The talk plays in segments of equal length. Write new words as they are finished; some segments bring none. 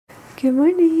Good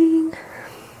morning.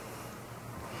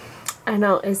 I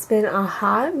know it's been a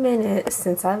hot minute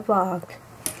since I vlogged.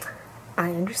 I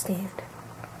understand.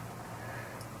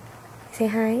 Say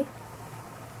hi.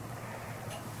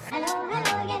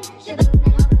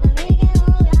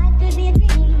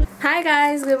 Hi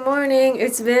guys, good morning.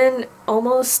 It's been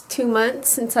almost 2 months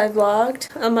since I vlogged.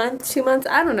 A month, 2 months,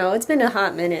 I don't know. It's been a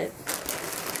hot minute.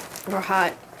 Or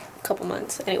hot couple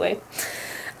months. Anyway,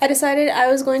 I decided I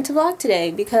was going to vlog today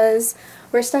because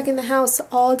we're stuck in the house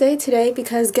all day today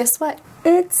because guess what?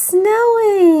 It's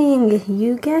snowing!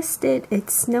 You guessed it,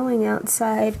 it's snowing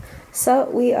outside. So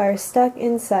we are stuck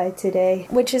inside today,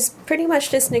 which is pretty much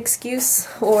just an excuse,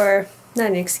 or not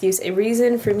an excuse, a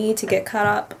reason for me to get caught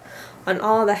up on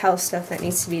all the house stuff that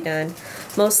needs to be done.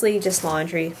 Mostly just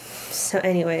laundry. So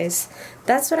anyways,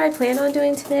 that's what I plan on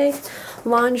doing today.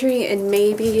 Laundry, and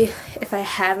maybe if I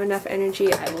have enough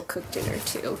energy I will cook dinner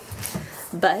too.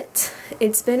 But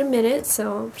it's been a minute,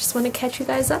 so just want to catch you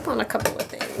guys up on a couple of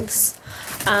things.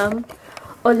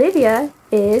 Olivia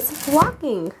is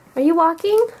walking. Are you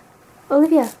walking?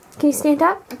 Olivia, can you stand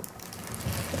up?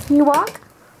 Can you walk?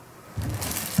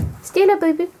 Stand up,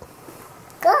 baby.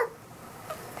 Go.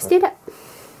 Stand up.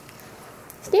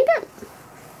 Stand up.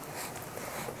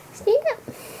 Stand up.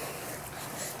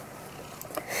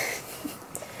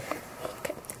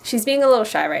 Okay. She's being a little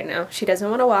shy right now. She doesn't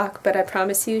want to walk, but I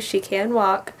promise you she can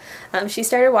walk. She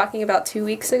started walking about 2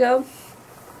 weeks ago.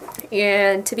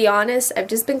 And to be honest, I've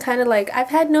just been kind of like, I've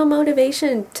had no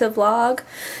motivation to vlog,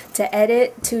 to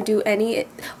edit, to do any...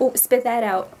 Oh, spit that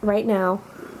out right now.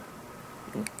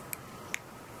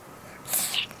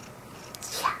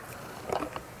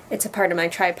 It's a part of my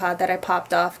tripod that I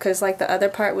popped off because like the other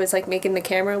part was like making the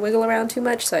camera wiggle around too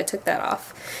much, so I took that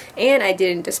off. And I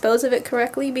didn't dispose of it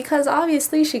correctly because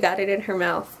obviously she got it in her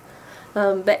mouth.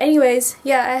 But anyways,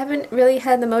 yeah, I haven't really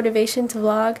had the motivation to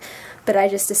vlog, but I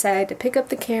just decided to pick up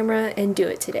the camera and do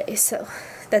it today. So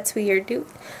that's what you're doing.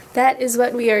 That is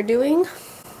what we are doing.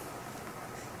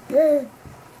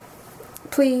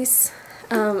 Please,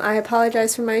 I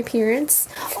apologize for my appearance.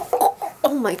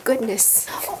 Oh my goodness.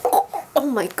 Oh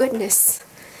my goodness.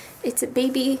 It's a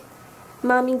baby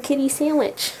mommy kitty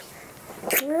sandwich.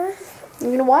 You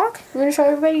gonna walk? You gonna show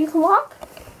everybody you can walk?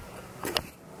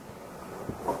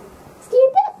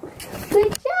 Stand up. Good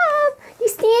job. You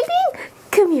standing?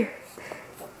 Come here.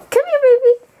 Come here,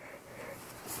 baby.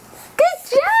 Good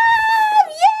job!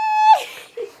 Yay!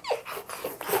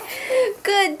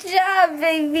 Good job,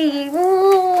 baby.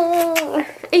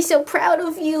 I'm so proud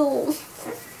of you.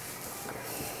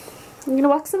 You gonna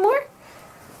walk some more?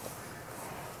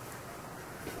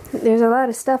 There's a lot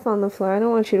of stuff on the floor. I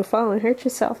don't want you to fall and hurt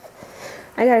yourself.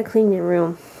 I gotta clean your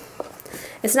room.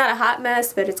 It's not a hot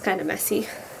mess, but it's kind of messy.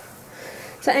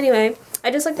 So anyway,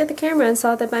 I just looked at the camera and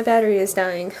saw that my battery is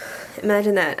dying.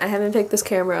 Imagine that. I haven't picked this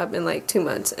camera up in like 2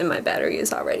 months and my battery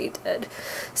is already dead.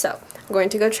 So I'm going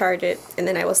to go charge it and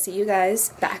then I will see you guys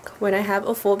back when I have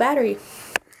a full battery.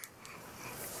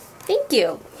 Thank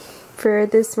you for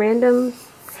this random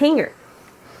hanger.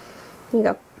 Here you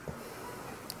go.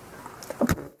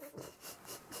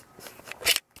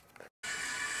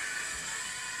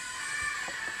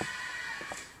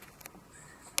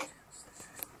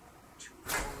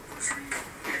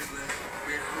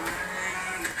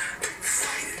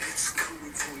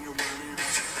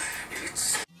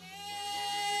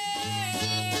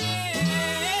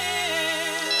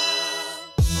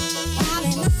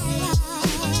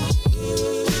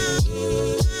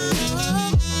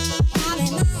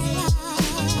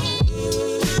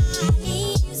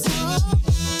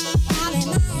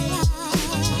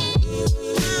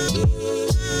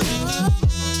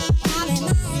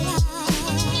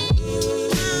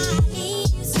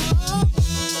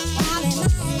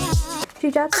 Did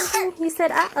you drop something? You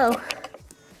said, uh-oh.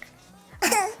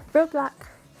 Roadblock.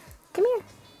 Come here.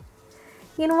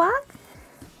 You gonna walk?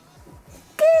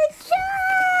 Good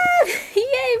job!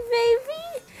 Yay, baby!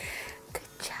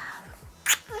 Good job.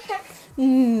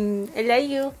 I love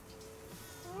you.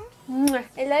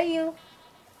 I love you.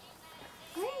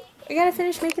 I gotta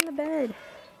finish making the bed.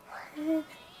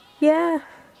 Yeah.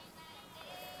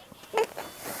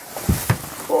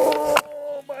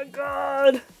 Oh my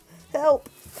god! Help!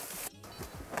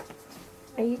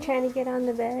 Are you trying to get on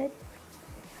the bed?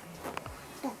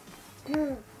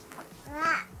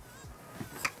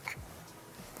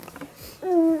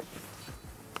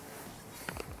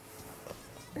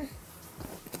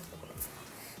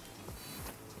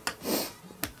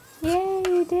 Yay,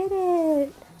 you did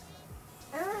it!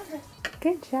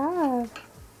 Good job.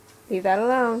 Leave that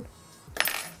alone.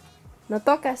 No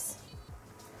tocas.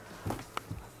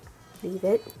 Leave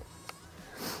it.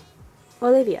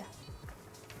 Olivia,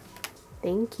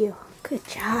 Thank you. Good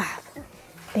job.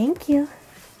 Thank you.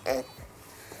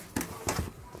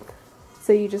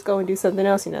 So you just go and do something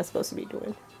else you're not supposed to be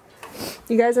doing.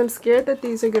 You guys, I'm scared that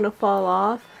these are gonna fall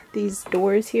off. These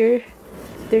doors here,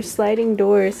 they're sliding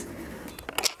doors.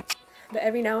 But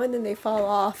every now and then they fall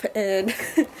off, and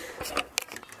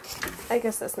I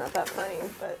guess that's not that funny,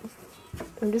 but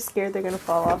I'm just scared they're gonna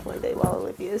fall off one day while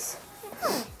Olivia's.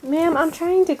 Ma'am, I'm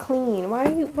trying to clean. Why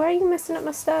are you messing up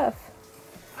my stuff?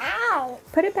 Ow!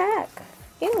 Put it back.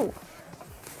 Ew.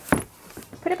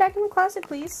 Put it back in the closet,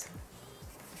 please.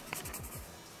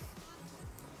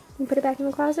 Can you put it back in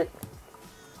the closet?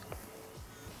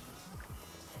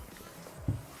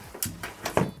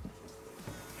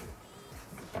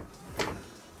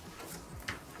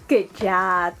 Good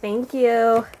job. Thank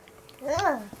you.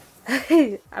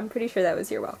 I'm pretty sure that was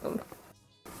your welcome.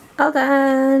 All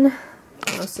done.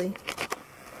 Mostly.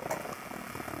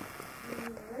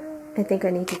 I think I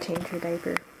need to change her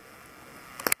diaper.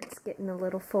 It's getting a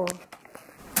little full.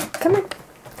 Come on.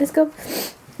 Let's go.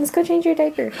 Let's go change your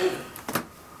diaper.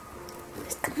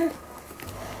 Come on.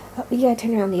 Oh, you gotta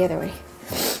turn around the other way.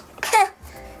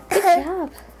 Good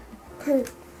job.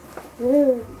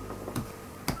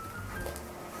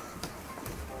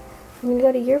 I'm gonna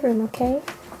go to your room, okay?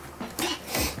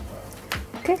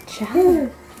 Good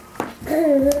job.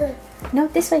 No,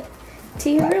 this way. To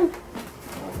your room.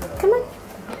 Come on.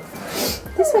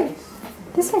 This way.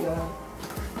 This way.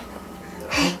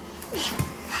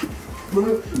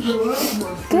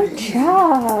 Good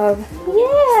job.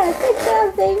 Yeah, good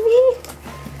job, baby.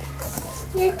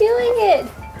 You're doing it.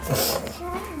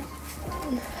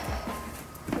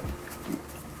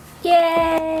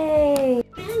 Yay.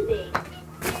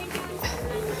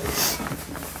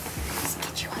 Let's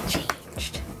get you all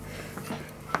changed.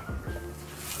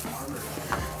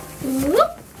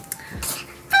 Whoop.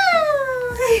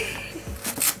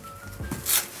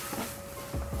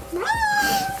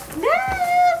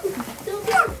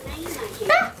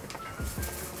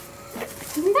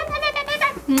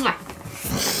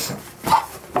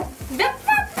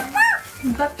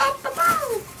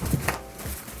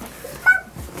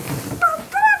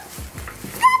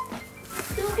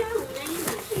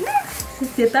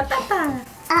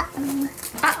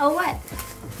 Uh-oh, what?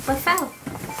 What fell?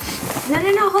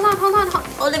 No, hold on.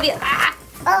 Olivia, ah!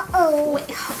 Uh-oh. Wait,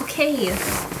 okay.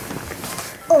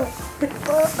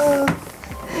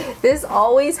 This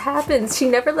always happens. She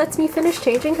never lets me finish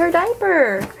changing her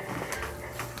diaper.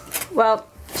 Well,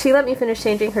 she let me finish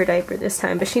changing her diaper this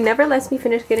time, but she never lets me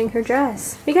finish getting her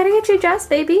dress. We gotta get you dressed,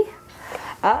 baby.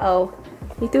 Uh-oh.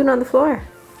 You threw it on the floor.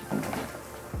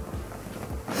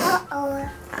 Uh-oh.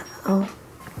 Uh-oh.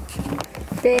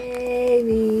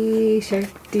 Baby shark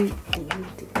doo doo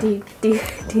doo doo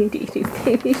doo doo doo.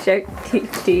 Baby shark doo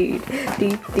doo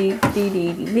doo doo doo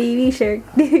doo. Baby shark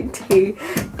doo doo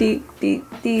doo doo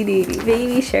doo doo.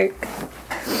 Baby shark.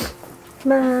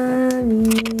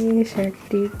 Mommy shark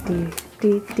doo doo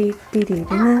doo doo doo doo.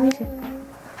 Mommy shark.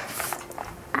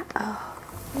 Uh-oh.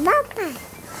 Mama.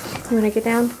 You wanna get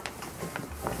down?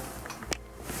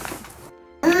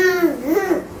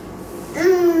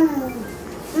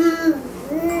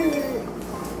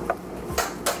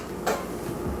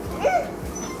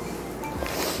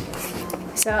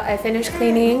 So I finished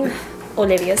cleaning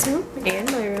Olivia's room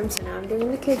and my room, so now I'm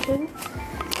doing the kitchen,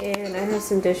 and I have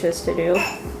some dishes to do.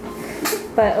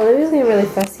 But Olivia's getting really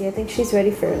fussy. I think she's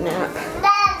ready for a nap.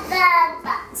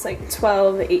 It's like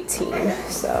 12:18,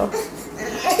 so.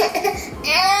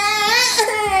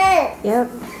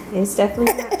 Yep, it's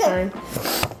definitely nap time.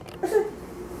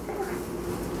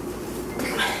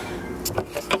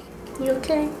 You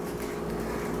okay?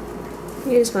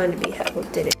 You just wanted to be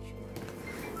held, didn't you?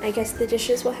 I guess the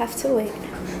dishes will have to wait.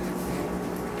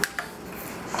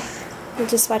 We'll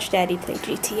just watch Daddy play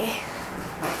GTA.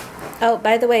 Oh,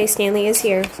 by the way, Stanley is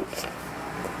here.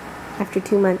 After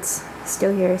 2 months.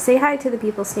 Still here. Say hi to the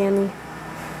people, Stanley.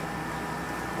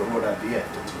 When would I be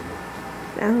after 2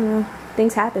 months? I don't know.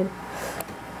 Things happen.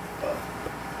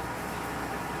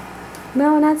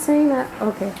 No, I'm not saying that.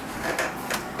 Okay.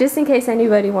 Just in case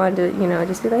anybody wanted to, you know,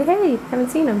 just be like, hey,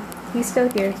 haven't seen him. He's still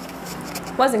here.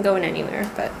 Wasn't going anywhere,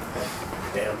 but.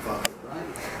 Damn fucking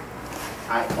right.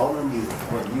 I own you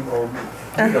when you own me.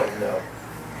 You don't know.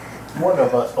 One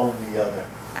of us own the other.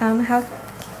 How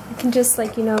we can just,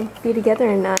 like, you know, be together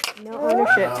and not no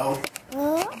ownership. No.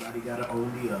 Somebody gotta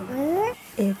own the other.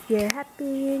 If you're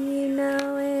happy and you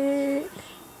know it,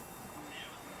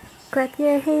 clap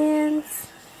your hands.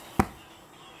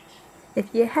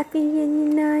 If you're happy and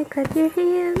you know it, clap your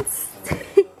hands.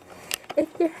 If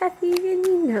you're happy and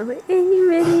you know it, and you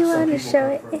really want to show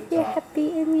it. If you're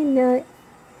happy and you know it,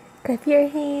 Clap your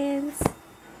hands.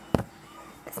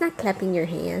 That's not clapping your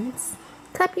hands.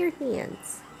 Clap your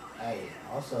hands. Hey,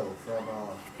 also from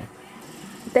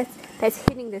That's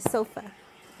hitting the sofa.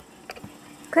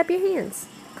 Clap your hands.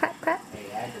 Clap, clap. hey,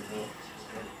 I can do.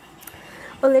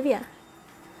 Olivia,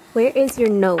 where is your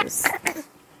nose?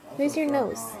 Where's your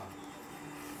nose?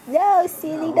 No,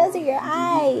 silly, those are your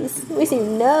eyes. Where's your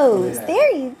nose?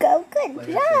 There you go.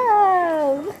 Good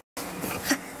job.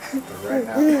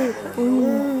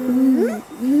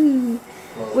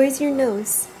 Where's your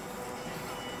nose?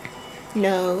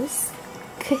 Nose.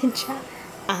 Good job.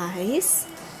 Eyes.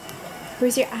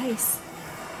 Where's your eyes?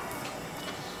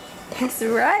 That's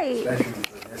right.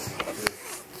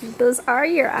 Those are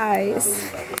your eyes.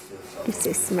 You're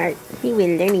so smart. You were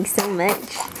learning so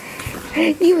much.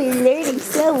 You were learning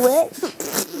so much.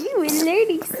 You were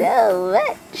learning so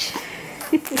much.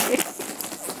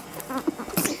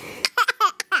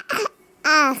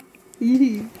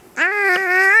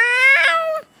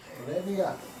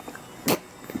 Olivia.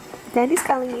 Daddy's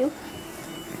calling you.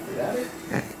 Daddy?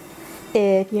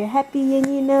 If you're happy and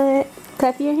you know it,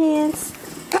 clap your hands.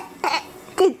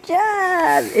 Good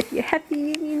job. If you're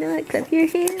happy and you know it, clap your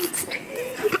hands.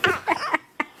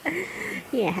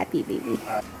 Yeah, happy baby.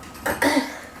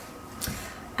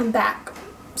 I'm back.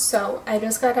 So I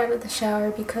just got out of the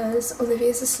shower because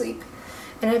Olivia's asleep.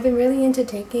 And I've been really into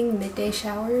taking midday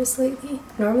showers lately.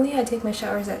 Normally I take my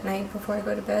showers at night before I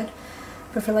go to bed.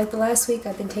 But for like the last week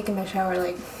I've been taking my shower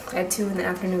like at 2 in the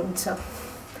afternoon. So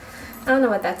I don't know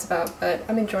what that's about, but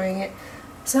I'm enjoying it.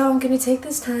 So I'm gonna take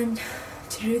this time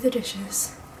to do the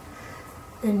dishes.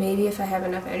 And maybe if I have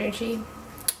enough energy,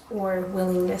 or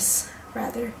willingness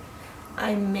rather,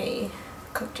 I may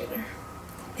cook dinner.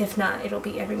 If not, it'll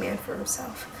be every man for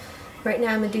himself. Right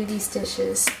now I'm gonna do these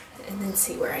dishes and then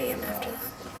see where I am after that.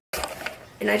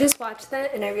 And I just watched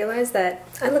that and I realized that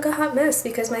I look a hot mess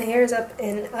because my hair is up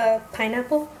in a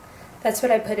pineapple. That's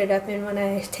what I put it up in when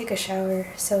I take a shower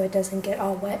so it doesn't get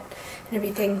all wet and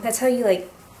everything. That's how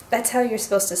you're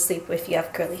supposed to sleep if you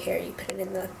have curly hair. You put it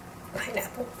in the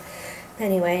pineapple.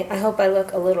 Anyway, I hope I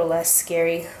look a little less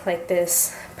scary like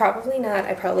this. Probably not.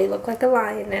 I probably look like a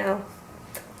lion now.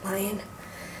 Lion.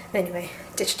 Anyway,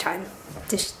 dish time.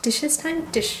 Dishes time?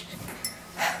 Dishes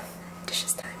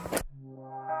time.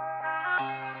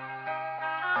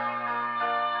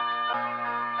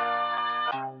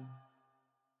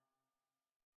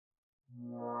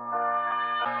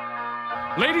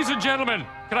 Ladies and gentlemen,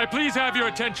 can I please have your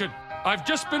attention? I've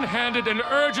just been handed an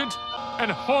urgent and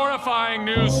horrifying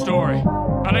news story.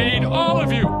 And I need all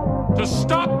of you to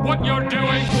stop what you're doing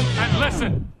and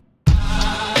listen.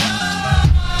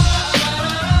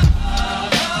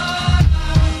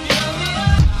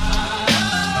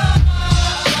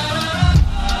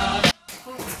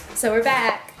 So we're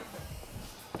back.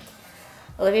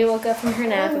 Olivia woke up from her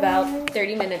nap about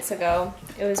 30 minutes ago.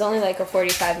 It was only like a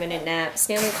 45-minute nap.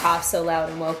 Stanley coughed so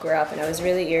loud and woke her up, and I was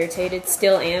really irritated.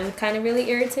 Still am kind of really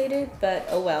irritated, but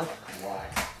oh well. Why?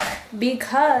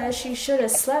 Because she should have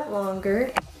slept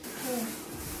longer.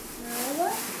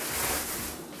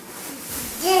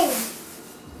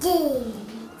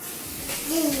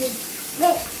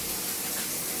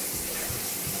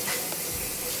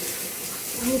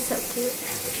 He's so cute.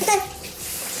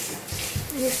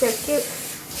 He's so cute.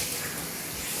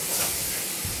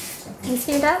 Can you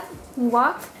stand up and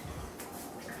walk?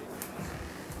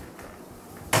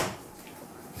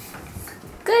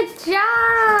 Good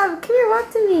job! Come here,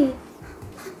 walk to me.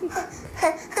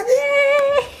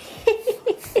 Yay!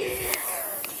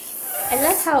 I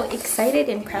love how excited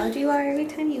and proud you are every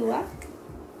time you walk.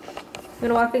 You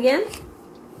wanna walk again?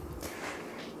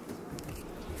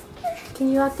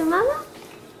 Can you walk to Mama?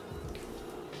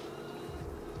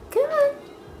 Come on.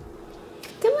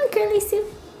 Come on, Curly Sue.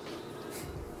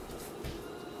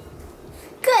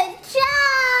 Good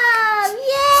job!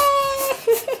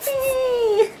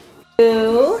 Yay!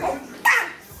 2,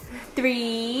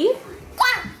 3,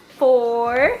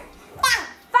 4,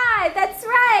 5. That's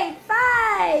right.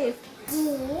 5.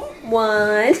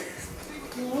 1,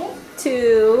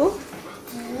 2,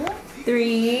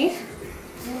 3,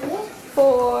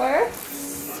 4,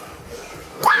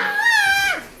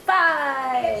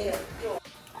 5.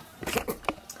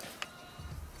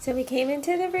 So we came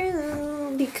into the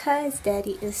room because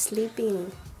Daddy is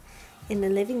sleeping in the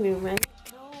living room, right?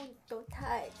 No, don't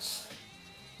touch.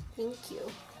 Thank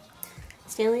you.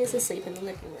 Stanley is asleep in the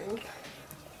living room.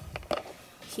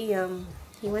 He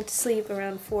went to sleep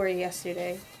around 4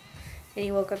 yesterday, and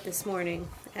he woke up this morning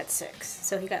at 6.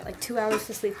 So he got like 2 hours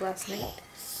to sleep last night.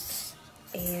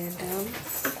 And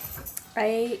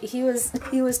he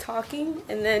was talking,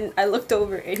 and then I looked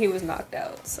over and he was knocked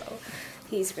out. So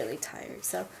he's really tired.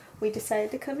 So we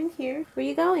decided to come in here. Where are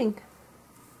you going?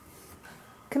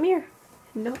 Come here.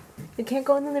 No, you can't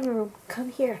go in the living room.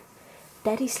 Come here.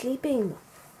 Daddy's sleeping.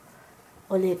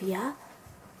 Olivia.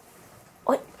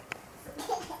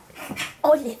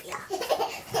 Olivia.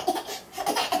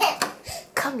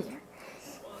 Come here.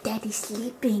 Daddy's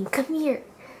sleeping. Come here.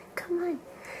 Come on.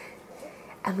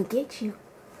 I'm gonna get you.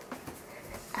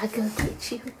 I'll go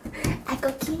get you. I'll go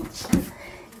get you.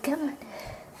 Come on.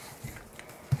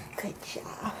 Good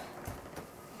job.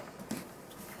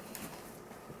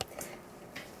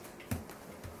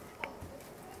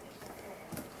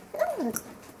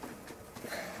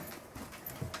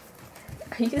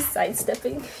 Are you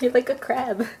sidestepping? You're like a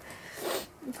crab.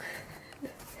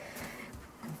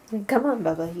 Come on,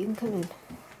 Bubba. You can come in.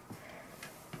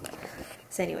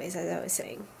 So anyways, as I was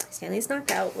saying, Stanley's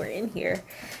knocked out. We're in here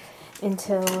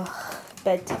until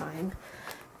bedtime.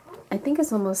 I think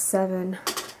it's almost 7.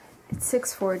 It's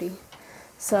 6:40.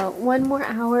 So 1 more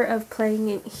hour of playing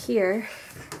in here.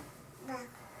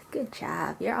 Good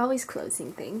job. You're always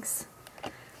closing things.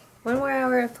 1 more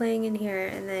hour of playing in here,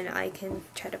 and then I can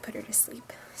try to put her to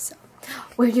sleep. So,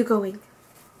 where are you going?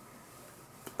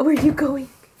 Where are you going?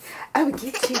 I'm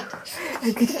gonna get you.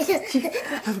 I'm gonna get you.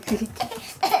 I'm gonna get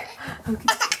you. I'm gonna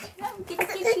get you. I'm gonna get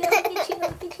you. I'm gonna get you. I'm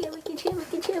gonna get you. I'm gonna get you. I'm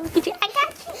gonna get you. I'm gonna get you. I got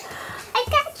you. I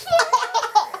got you.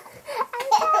 I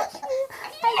got you.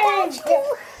 I got you.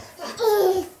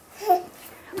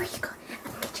 Where are you going? I'm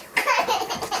gonna get you.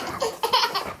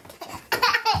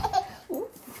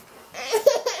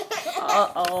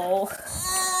 Uh-oh.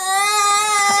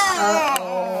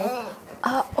 Uh-oh.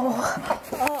 Uh-oh.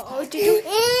 Uh-oh. Did you...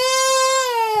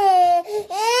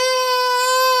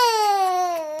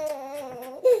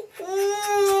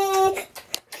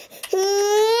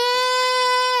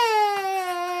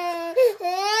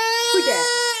 Who's that?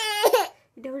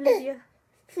 Is that Olivia?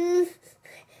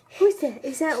 Who's that?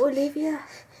 Is that Olivia?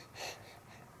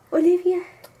 Olivia?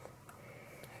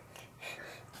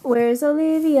 Where's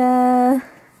Olivia?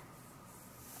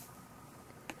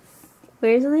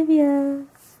 Where's Olivia?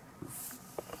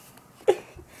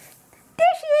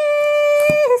 There she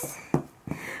is!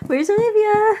 Where's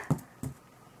Olivia?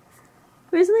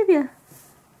 Where's Olivia?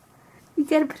 You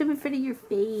gotta put him in front of your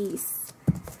face.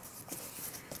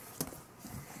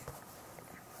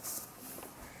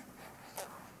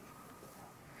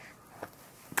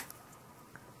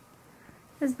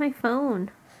 Where's my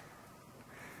phone?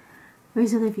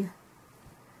 Where's Olivia?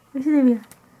 Where's Olivia?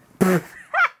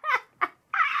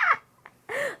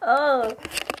 Oh,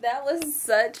 that was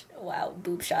such, wow,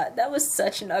 boob shot. That was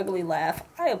such an ugly laugh.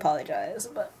 I apologize,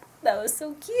 but that was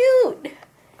so cute.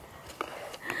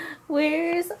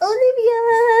 Where's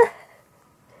Olivia?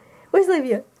 Where's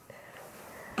Olivia?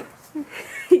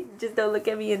 Just don't look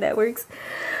at me and that works.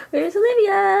 Where's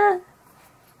Olivia?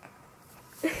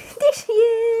 There she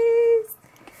is.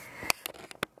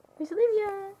 Where's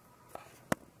Olivia?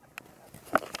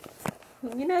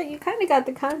 You know, you kind of got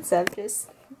the concept,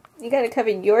 just... You gotta cover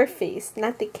your face,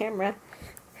 not the camera.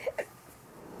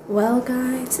 Well,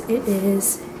 guys, it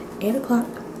is 8 o'clock,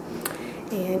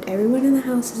 and everyone in the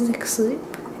house is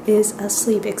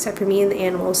asleep except for me and the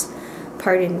animals.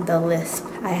 Pardon the lisp.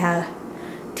 I have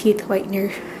teeth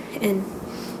whitener and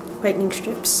whitening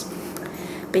strips.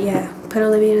 But yeah, put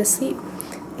Olivia to sleep,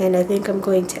 and I think I'm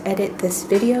going to edit this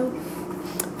video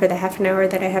for the half an hour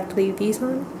that I have to leave these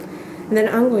on, and then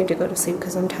I'm going to go to sleep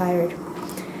because I'm tired.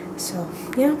 So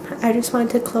yeah, I just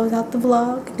wanted to close out the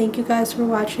vlog. Thank you guys for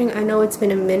watching. I know it's been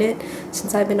a minute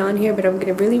since I've been on here, but I'm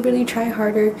gonna really try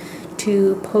harder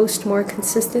to post more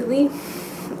consistently,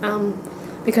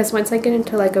 because once I get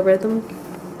into like a rhythm,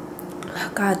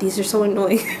 oh god, these are so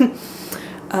annoying,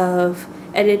 of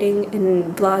editing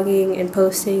and vlogging and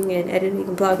posting and editing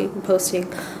and vlogging and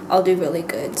posting, I'll do really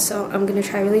good. So I'm gonna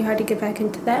try really hard to get back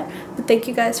into that. But thank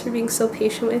you guys for being so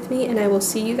patient with me, and I will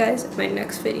see you guys in my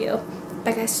next video.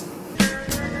 Bye guys.